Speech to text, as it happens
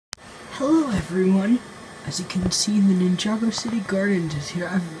Hello everyone. As you can see, the Ninjago City Gardens is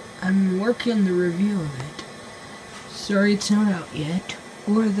here. I'm working on the review of it. Sorry it's not out yet,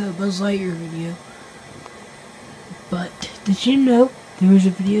 or the Buzz Lightyear video. But did you know there was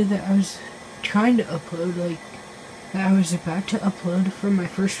a video that I was trying to upload, that I was about to upload from my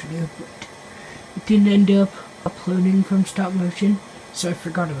first video, but it didn't end up uploading from stop motion, so I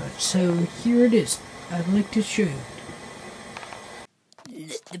forgot about it. So here it is. I'd like to show you.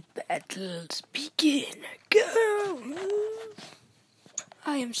 Let the battles begin. Go!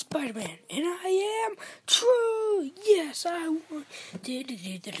 I am Spider-Man, and I am true. Yes, I want.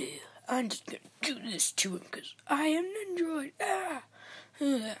 I'm just gonna do this to him because I am an android.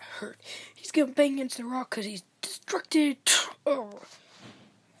 That hurt. He's gonna bang against the rock because he's destructed. Oh.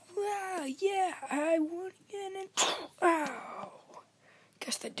 Wow, yeah, I won again. Ow.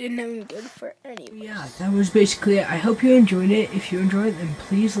 Guess that didn't even good for anyone. Yeah, that was basically it. I hope you enjoyed it. If you enjoyed it, then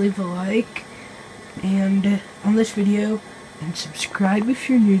please leave a like and on this video, and subscribe if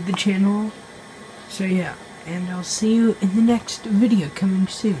you're new to the channel. So yeah, and I'll see you in the next video coming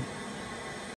soon.